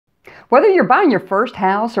Whether you're buying your first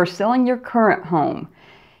house or selling your current home,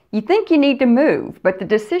 you think you need to move, but the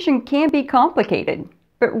decision can be complicated.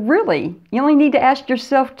 But really, you only need to ask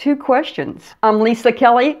yourself 2 questions. I'm Lisa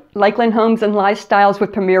Kelly, Lakeland Homes and Lifestyles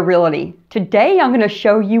with Premier Realty. Today, I'm going to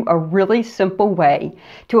show you a really simple way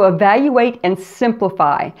to evaluate and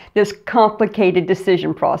simplify this complicated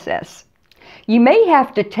decision process. You may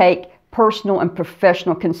have to take personal and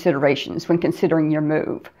professional considerations when considering your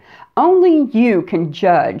move. Only you can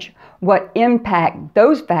judge what impact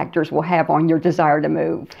those factors will have on your desire to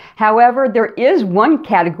move. However, there is one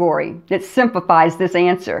category that simplifies this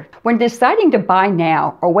answer. When deciding to buy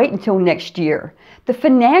now or wait until next year, the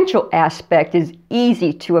financial aspect is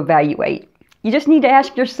easy to evaluate. You just need to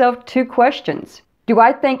ask yourself 2 questions. Do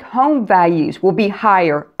I think home values will be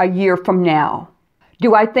higher a year from now?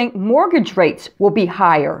 Do I think mortgage rates will be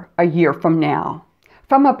higher a year from now?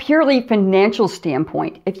 From a purely financial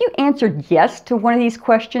standpoint, if you answered yes to one of these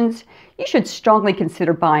questions, you should strongly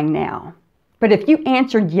consider buying now. But if you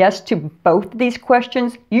answered yes to both of these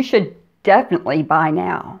questions, you should definitely buy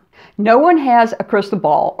now. No one has a crystal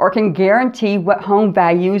ball or can guarantee what home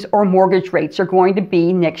values or mortgage rates are going to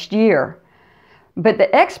be next year. But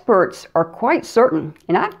the experts are quite certain,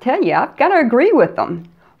 and I tell you, I've got to agree with them.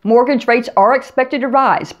 Mortgage rates are expected to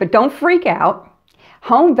rise, but don't freak out.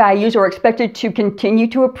 Home values are expected to continue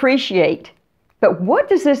to appreciate. But what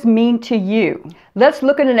does this mean to you? Let's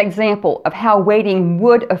look at an example of how waiting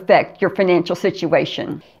would affect your financial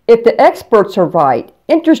situation. If the experts are right,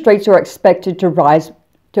 interest rates are expected to rise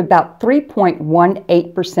to about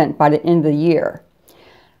 3.18% by the end of the year.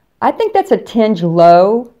 I think that's a tinge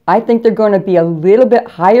low. I think they're going to be a little bit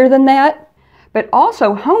higher than that. But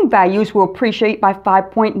also, home values will appreciate by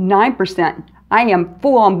 5.9%. I am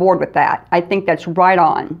full on board with that. I think that's right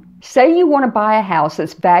on. Say you want to buy a house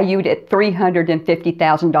that's valued at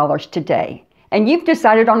 $350,000 today, and you've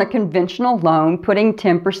decided on a conventional loan putting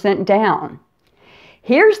 10% down.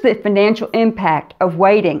 Here's the financial impact of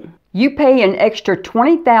waiting. You pay an extra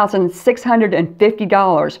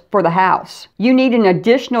 $20,650 for the house. You need an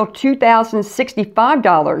additional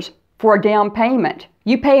 $2,065 for a down payment.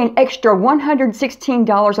 You pay an extra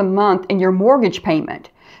 $116 a month in your mortgage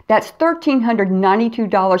payment. That's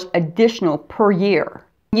 $1,392 additional per year.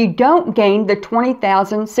 You don't gain the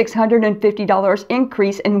 $20,650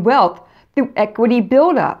 increase in wealth through equity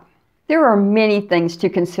buildup. There are many things to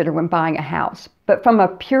consider when buying a house, but from a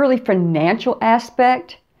purely financial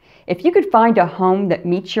aspect, if you could find a home that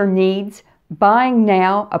meets your needs, buying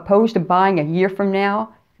now opposed to buying a year from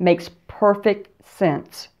now makes perfect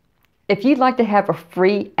sense. If you'd like to have a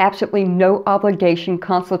free, absolutely no obligation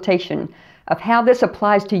consultation of how this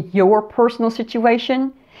applies to your personal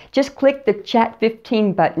situation, just click the Chat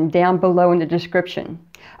 15 button down below in the description.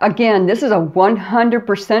 Again, this is a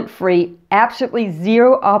 100% free, absolutely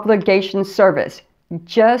zero obligation service.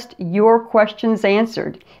 Just your questions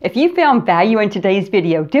answered. If you found value in today's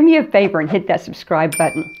video, do me a favor and hit that subscribe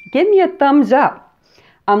button. Give me a thumbs up.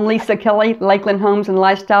 I'm Lisa Kelly, Lakeland Homes and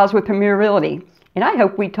Lifestyles with Premier Realty, and I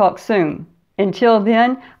hope we talk soon. Until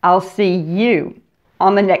then, I'll see you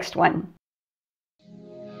on the next one.